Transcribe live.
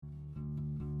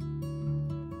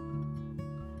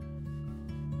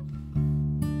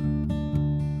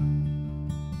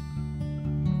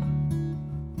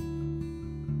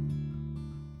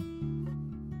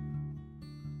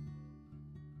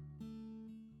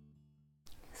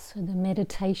So the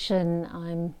meditation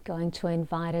I'm going to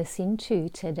invite us into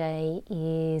today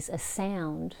is a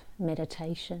sound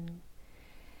meditation.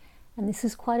 And this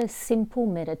is quite a simple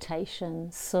meditation.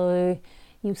 So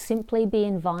you'll simply be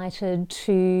invited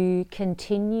to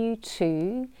continue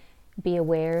to be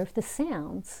aware of the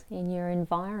sounds in your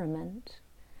environment.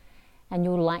 And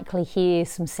you'll likely hear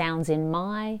some sounds in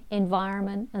my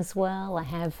environment as well. I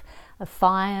have a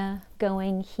fire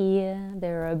going here.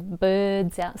 There are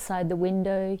birds outside the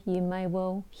window you may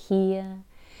well hear.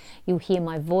 You'll hear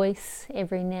my voice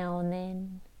every now and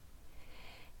then.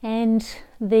 And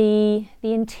the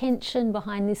intention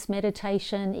behind this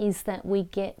meditation is that we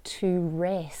get to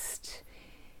rest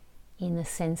in the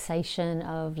sensation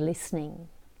of listening.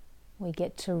 We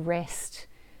get to rest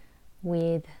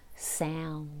with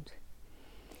sound.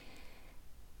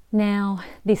 Now,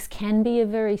 this can be a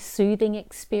very soothing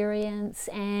experience,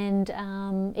 and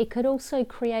it could also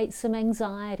create some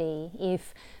anxiety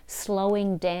if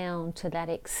slowing down to that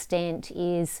extent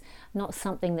is not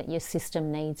something that your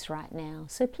system needs right now.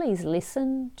 So please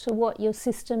listen to what your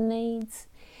system needs.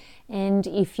 And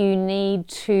if you need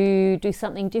to do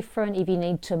something different, if you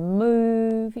need to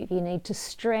move, if you need to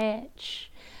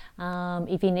stretch,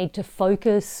 if you need to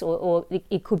focus, or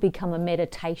it could become a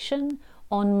meditation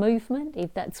on movement,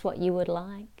 if that's what you would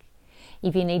like.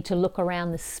 If you need to look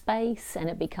around the space and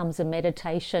it becomes a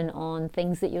meditation on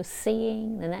things that you're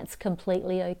seeing, then that's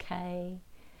completely okay.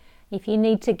 If you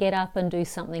need to get up and do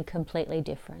something completely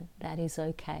different, that is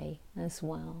okay as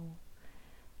well.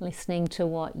 Listening to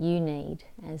what you need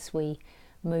as we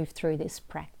move through this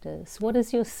practice. What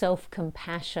does your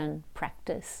self-compassion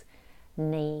practice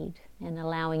need? And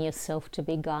allowing yourself to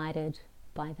be guided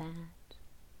by that.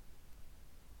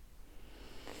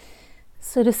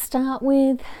 So to start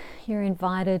with, you're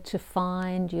invited to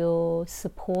find your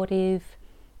supportive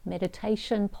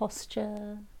meditation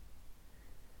posture.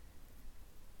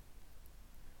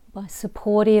 By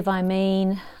supportive, I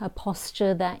mean a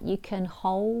posture that you can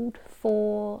hold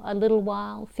for a little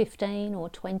while, 15 or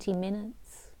 20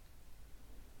 minutes.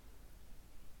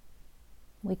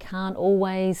 We can't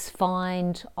always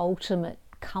find ultimate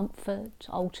comfort,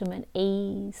 ultimate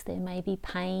ease. There may be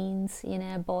pains in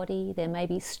our body, there may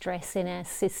be stress in our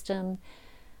system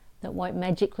that won't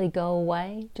magically go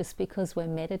away just because we're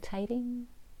meditating.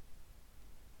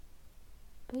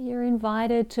 But you're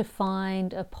invited to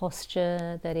find a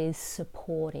posture that is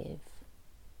supportive.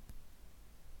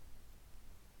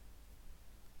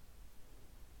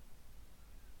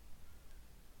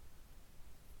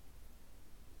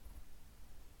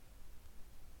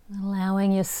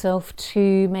 Allowing yourself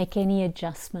to make any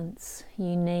adjustments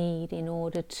you need in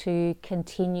order to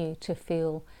continue to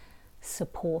feel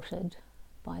supported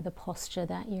by the posture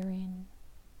that you're in.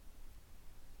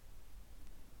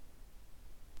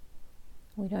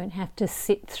 We don't have to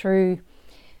sit through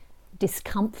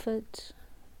discomfort.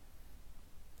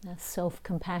 Our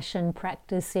self-compassion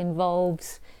practice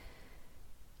involves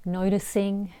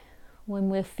noticing when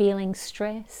we're feeling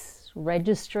stress,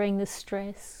 registering the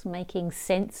stress, making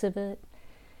sense of it,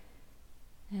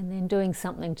 and then doing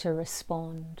something to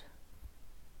respond.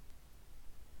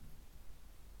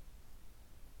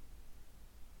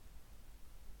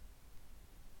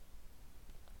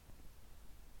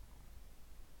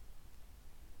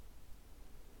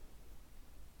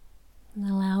 And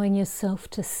allowing yourself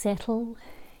to settle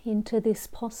into this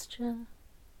posture,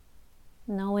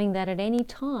 knowing that at any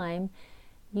time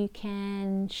you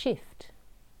can shift.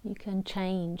 You can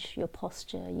change your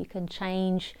posture, you can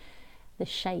change the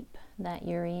shape that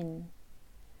you're in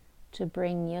to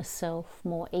bring yourself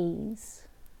more ease,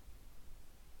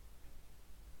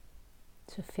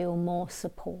 to feel more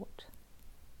support.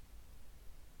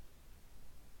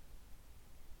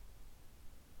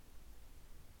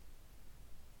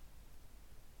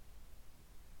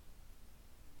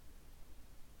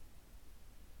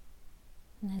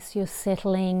 As you're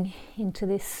settling into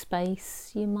this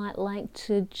space, you might like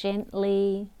to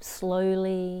gently,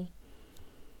 slowly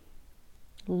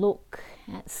look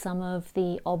at some of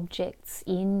the objects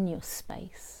in your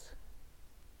space,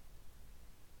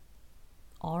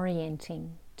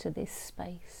 orienting to this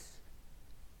space.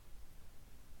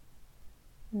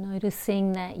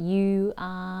 Noticing that you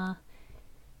are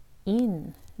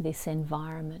in this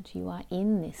environment, you are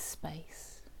in this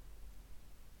space.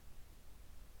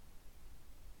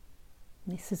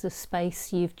 This is a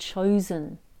space you've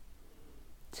chosen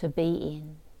to be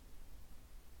in.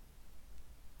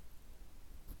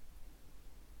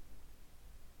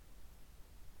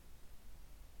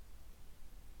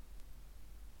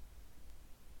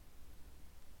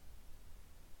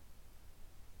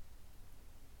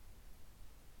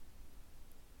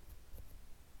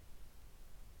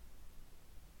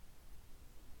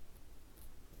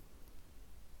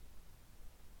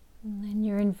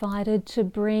 invited to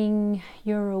bring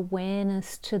your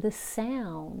awareness to the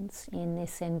sounds in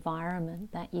this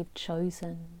environment that you've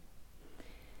chosen.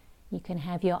 You can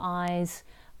have your eyes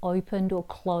opened or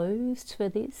closed for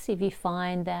this. If you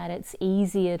find that it's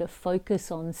easier to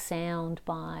focus on sound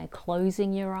by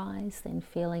closing your eyes, then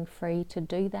feeling free to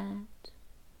do that.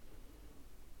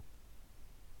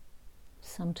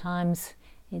 Sometimes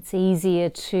it's easier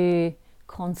to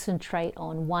concentrate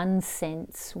on one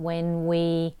sense when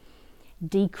we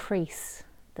decrease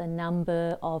the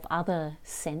number of other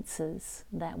senses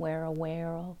that we're aware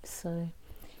of. So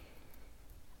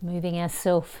moving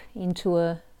ourselves into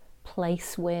a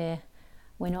place where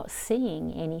we're not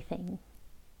seeing anything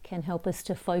can help us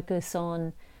to focus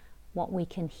on what we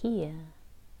can hear.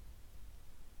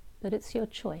 But it's your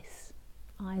choice,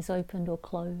 eyes opened or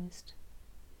closed.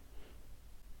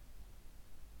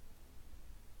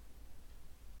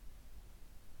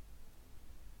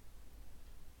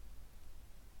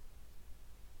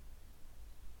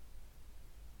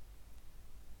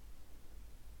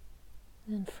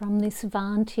 And from this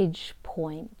vantage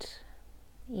point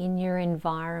in your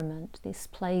environment, this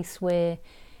place where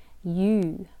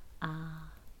you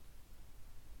are,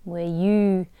 where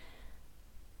you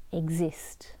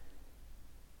exist,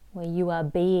 where you are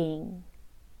being,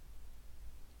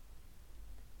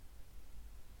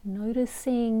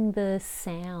 noticing the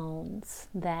sounds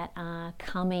that are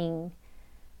coming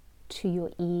to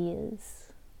your ears.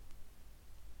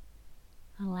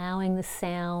 Allowing the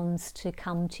sounds to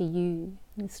come to you.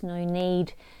 There's no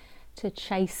need to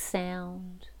chase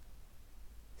sound.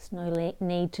 There's no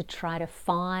need to try to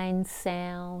find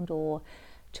sound or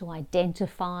to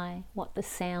identify what the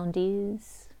sound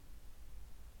is.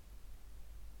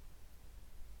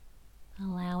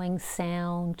 Allowing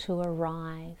sound to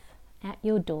arrive at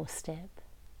your doorstep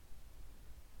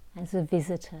as a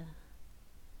visitor.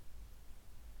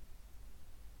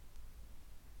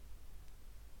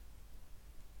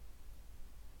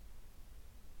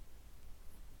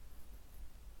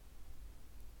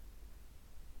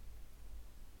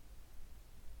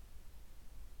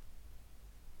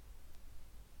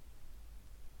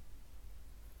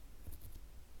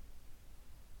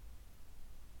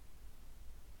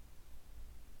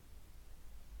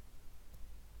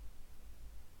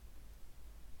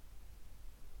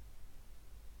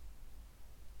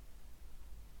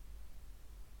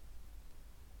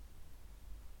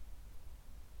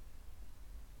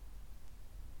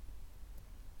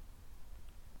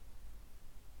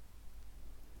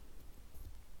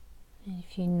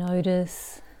 If you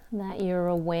notice that your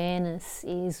awareness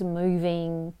is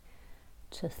moving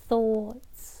to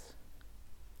thoughts,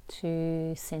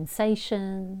 to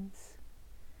sensations,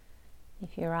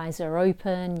 if your eyes are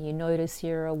open, you notice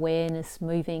your awareness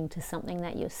moving to something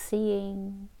that you're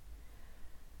seeing,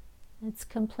 it's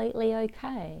completely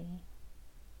okay.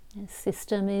 The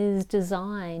system is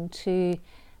designed to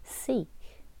seek,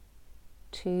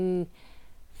 to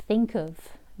think of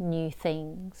new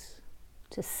things,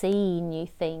 to see new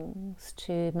things,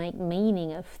 to make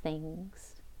meaning of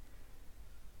things.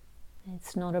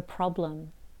 It's not a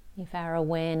problem if our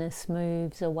awareness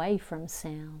moves away from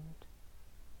sound.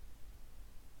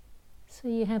 So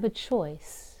you have a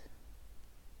choice.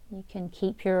 You can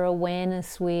keep your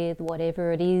awareness with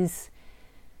whatever it is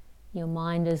your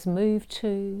mind has moved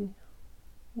to,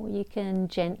 or you can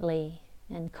gently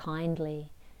and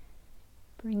kindly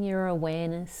bring your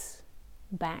awareness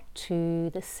back to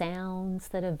the sounds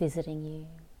that are visiting you.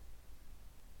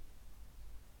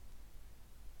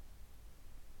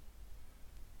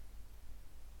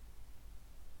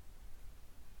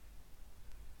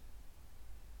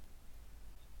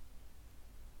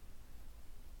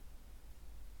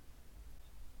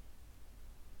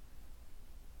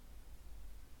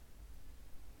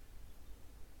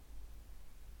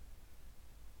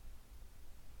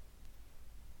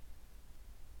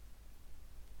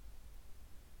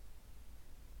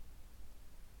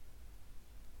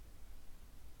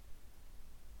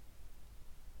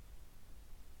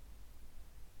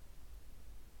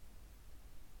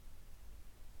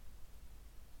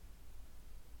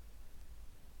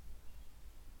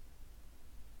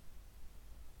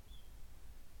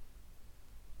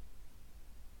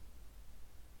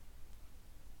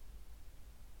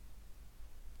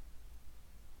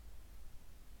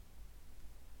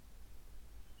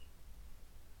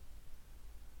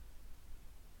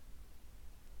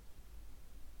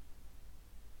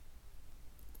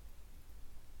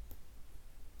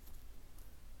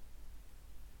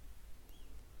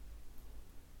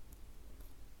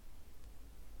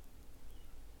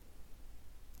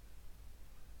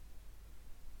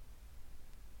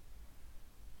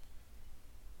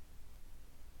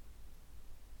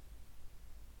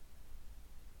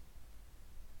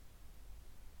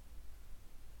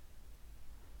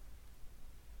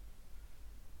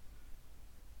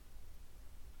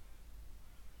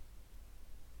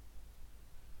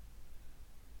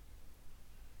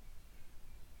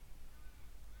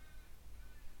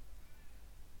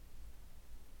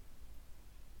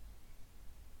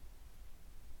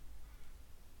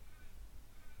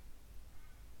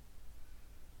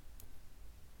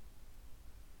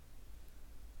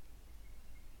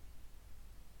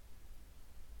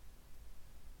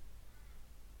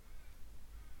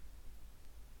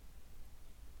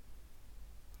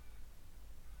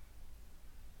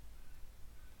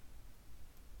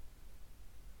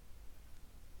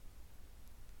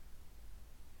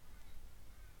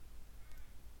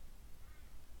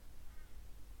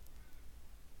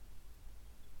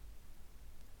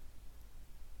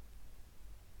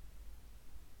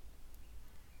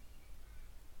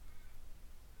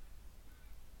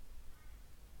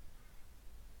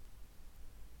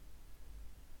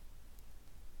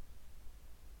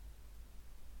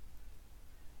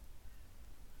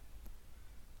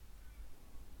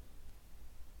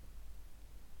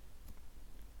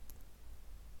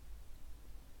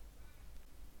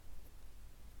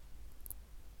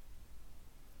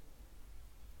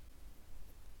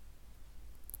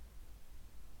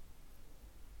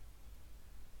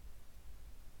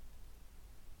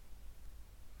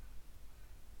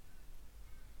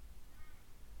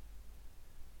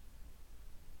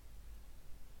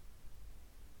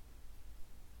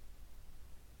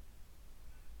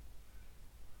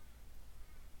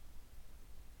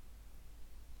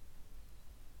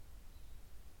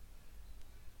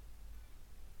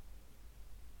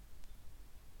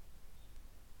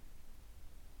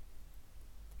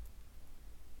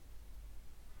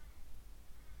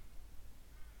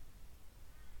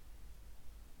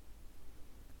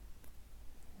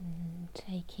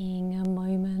 Taking a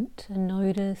moment to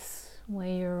notice where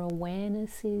your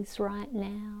awareness is right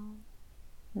now,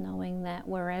 knowing that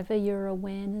wherever your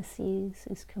awareness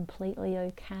is completely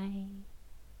okay,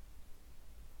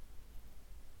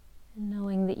 and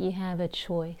knowing that you have a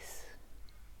choice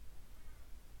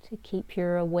to keep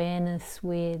your awareness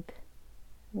with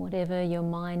whatever your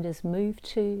mind has moved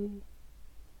to,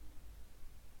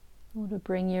 or to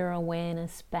bring your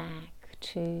awareness back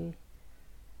to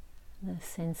the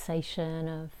sensation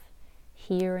of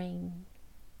hearing,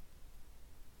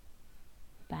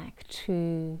 back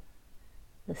to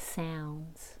the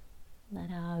sounds that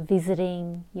are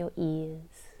visiting your ears.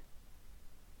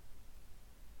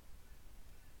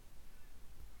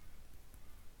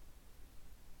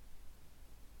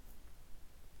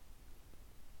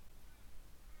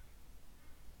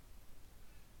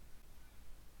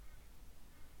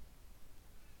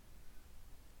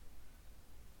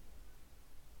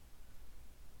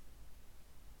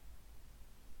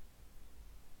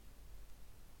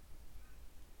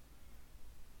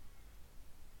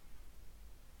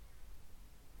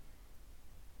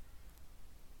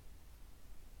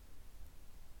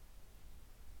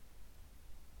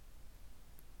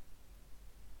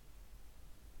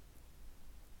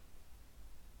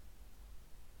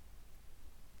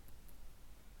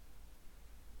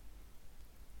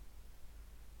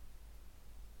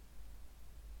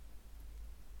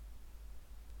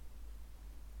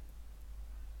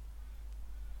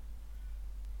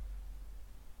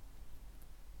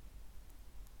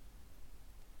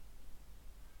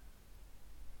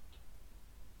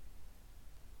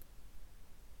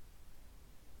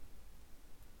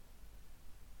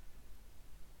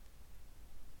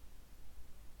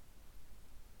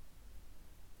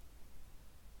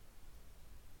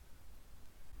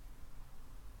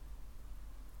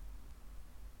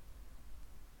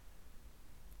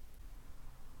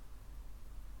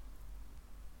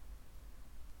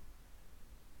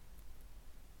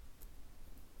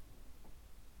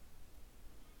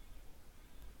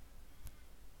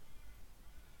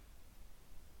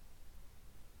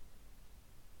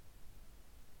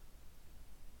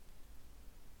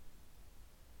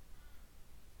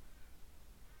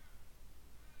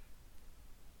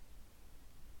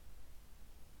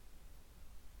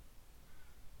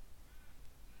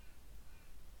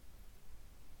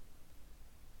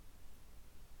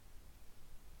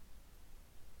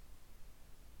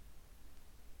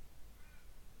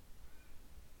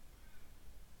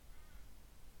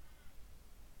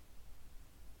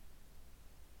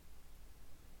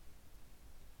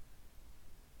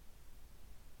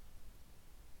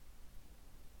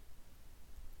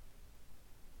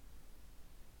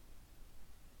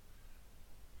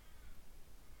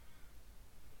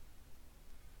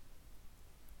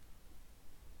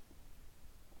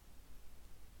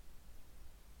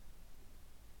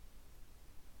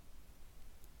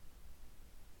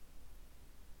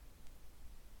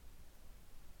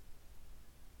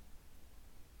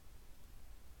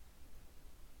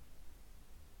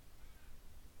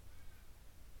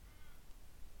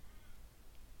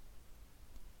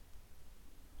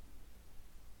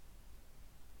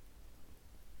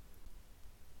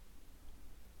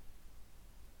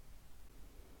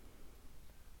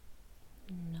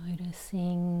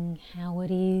 Noticing how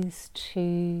it is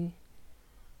to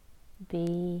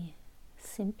be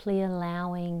simply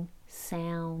allowing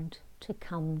sound to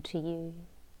come to you.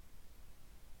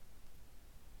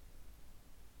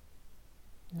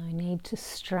 No need to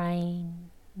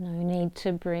strain, no need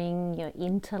to bring your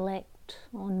intellect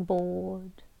on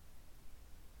board.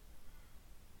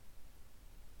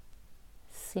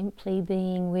 Simply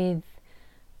being with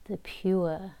the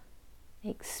pure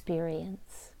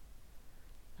experience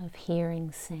of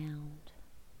hearing sound.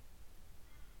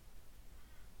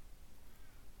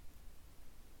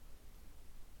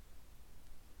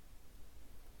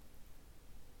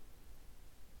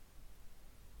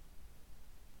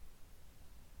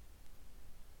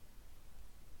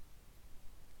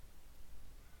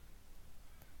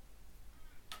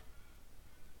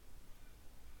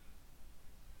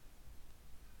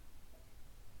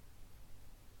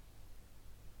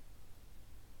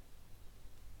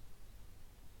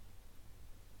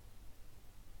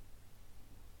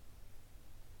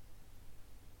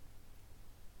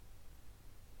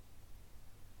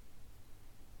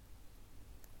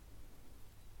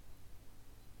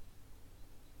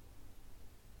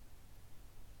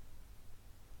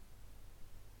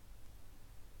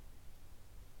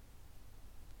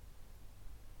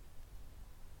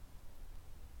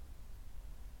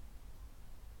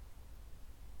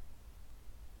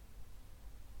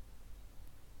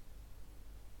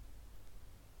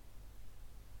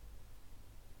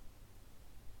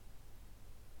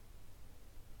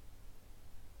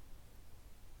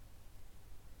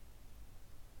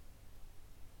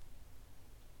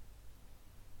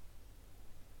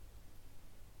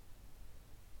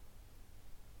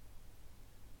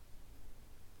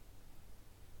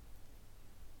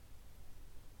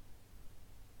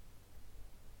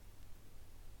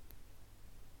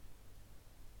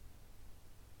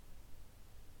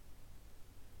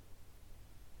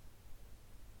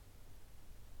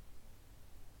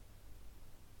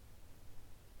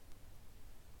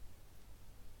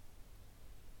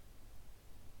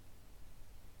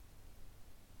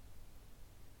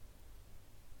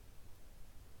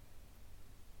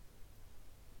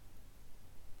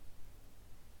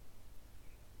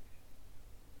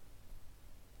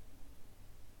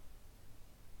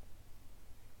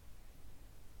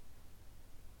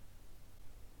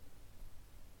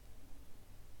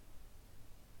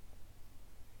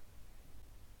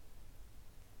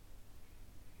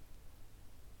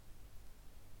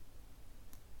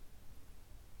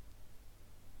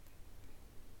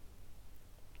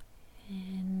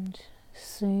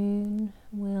 soon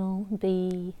we'll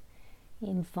be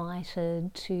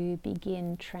invited to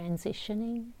begin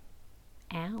transitioning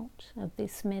out of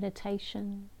this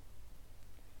meditation.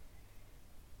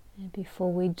 And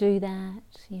before we do that,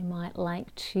 you might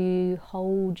like to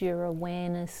hold your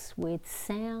awareness with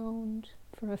sound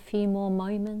for a few more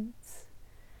moments,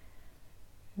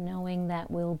 knowing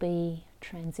that we'll be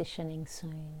transitioning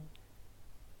soon.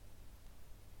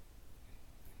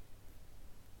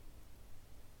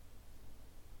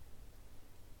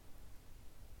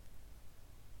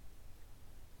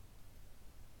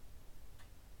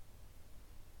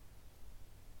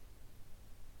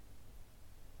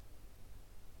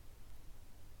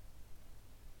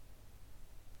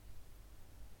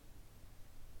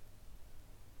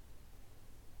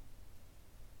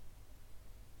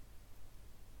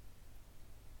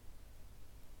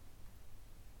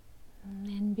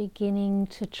 Beginning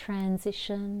to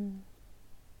transition,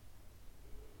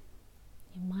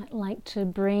 you might like to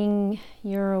bring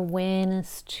your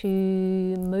awareness to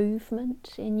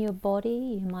movement in your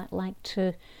body. You might like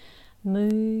to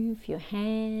move your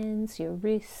hands, your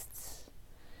wrists,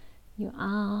 your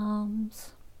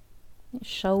arms, your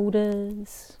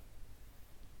shoulders,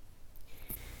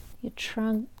 your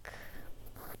trunk,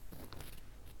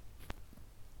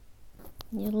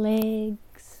 your legs,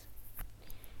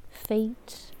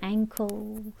 feet,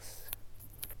 ankles,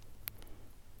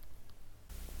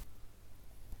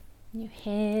 your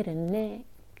head and neck.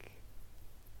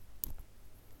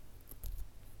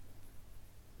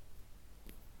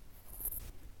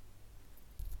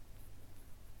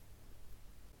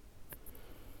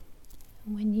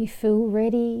 When you feel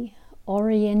ready,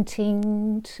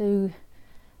 orienting to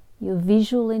your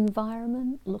visual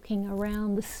environment, looking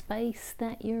around the space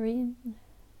that you're in,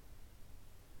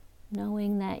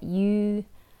 knowing that you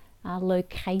are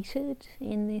located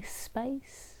in this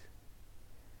space.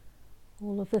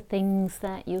 All of the things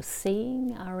that you're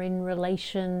seeing are in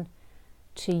relation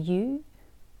to you.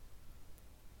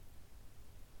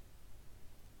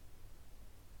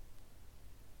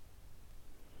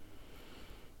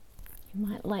 You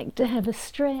might like to have a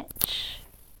stretch,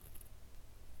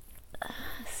 a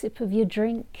sip of your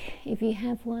drink if you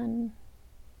have one.